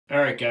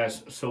Alright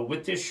guys, so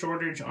with this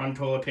shortage on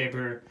toilet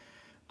paper,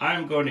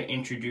 I'm going to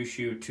introduce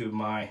you to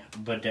my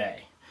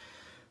bidet.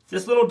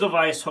 This little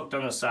device hooked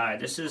on the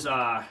side, this is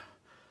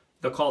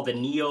they're called the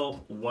Neo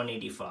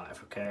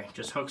 185, okay?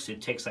 Just hooks,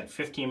 it takes like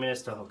 15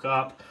 minutes to hook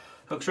up.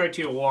 Hooks right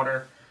to your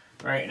water,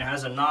 right? And it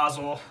has a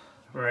nozzle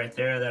right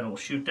there that will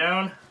shoot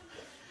down.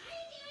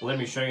 Let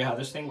me show you how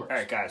this thing works.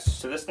 Alright guys,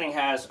 so this thing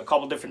has a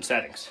couple different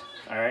settings,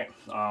 alright?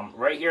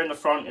 Right here in the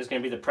front is going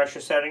to be the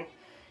pressure setting.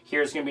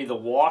 Here's going to be the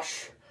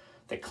wash,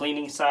 the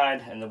cleaning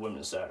side, and the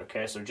women's side,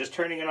 okay? So just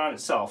turning it on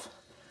itself,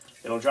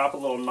 it'll drop a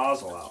little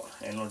nozzle out,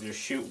 and it'll just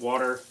shoot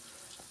water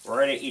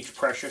right at each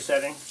pressure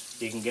setting,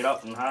 so you can get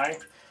up and high.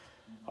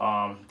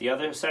 The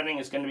other setting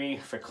is going to be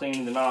for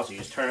cleaning the nozzle.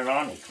 You just turn it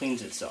on, it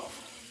cleans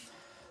itself.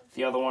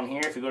 The other one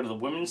here, if you go to the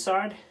women's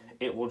side,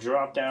 it will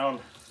drop down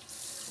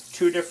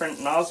 2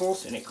 different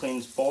nozzles, and it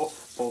cleans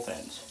both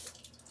ends.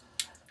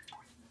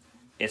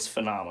 It's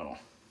phenomenal.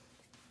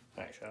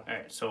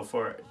 Alright, so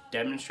for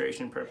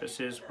demonstration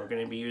purposes, we're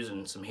going to be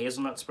using some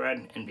hazelnut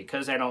spread, and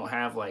because I don't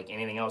have like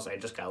anything else, I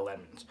just got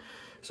lemons.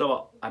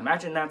 So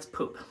imagine that's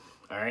poop.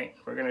 Alright,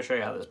 we're going to show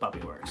you how this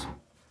puppy works.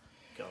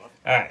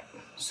 Alright,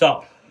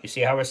 so you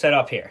see how we're set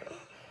up here.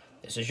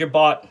 This is your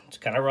butt. It's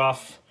kind of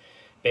rough.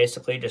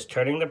 Basically just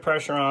turning the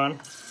pressure on.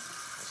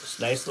 It's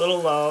nice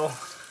little low.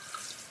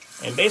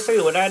 And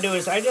basically what I do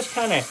is I just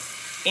kind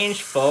of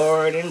inch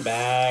forward and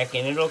back,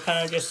 and it'll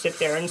kind of just sit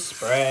there and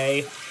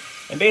spray.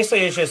 And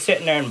basically it's just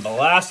sitting there and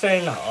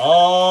blasting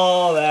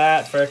all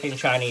that freaking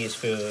Chinese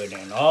food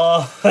and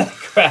all that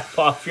crap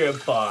off your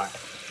butt.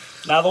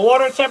 Now the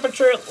water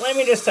temperature, let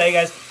me just tell you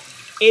guys,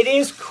 it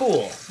is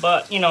cool,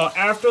 but you know,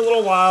 after a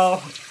little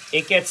while,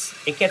 it gets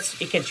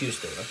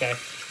used to it, okay?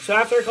 So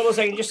after a couple of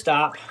seconds, you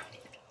stop,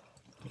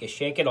 you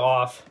shake it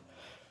off,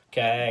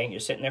 okay? You're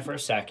sitting there for a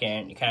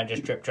second, you kind of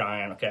just drip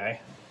drying, okay?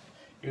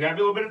 You grab a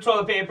little bit of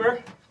toilet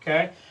paper,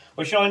 okay?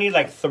 Which you only need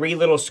like 3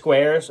 little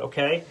squares,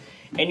 okay?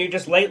 And you're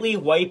just lightly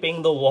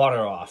wiping the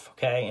water off,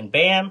 okay? And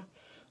bam,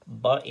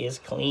 butt is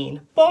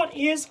clean. Butt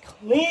is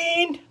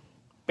clean.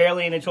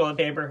 Barely any toilet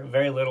paper,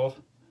 very little.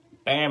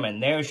 Bam,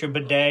 and there's your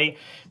bidet,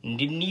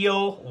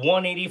 Neo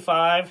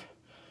 185.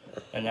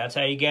 And that's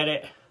how you get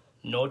it.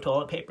 No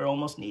toilet paper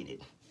almost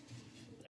needed.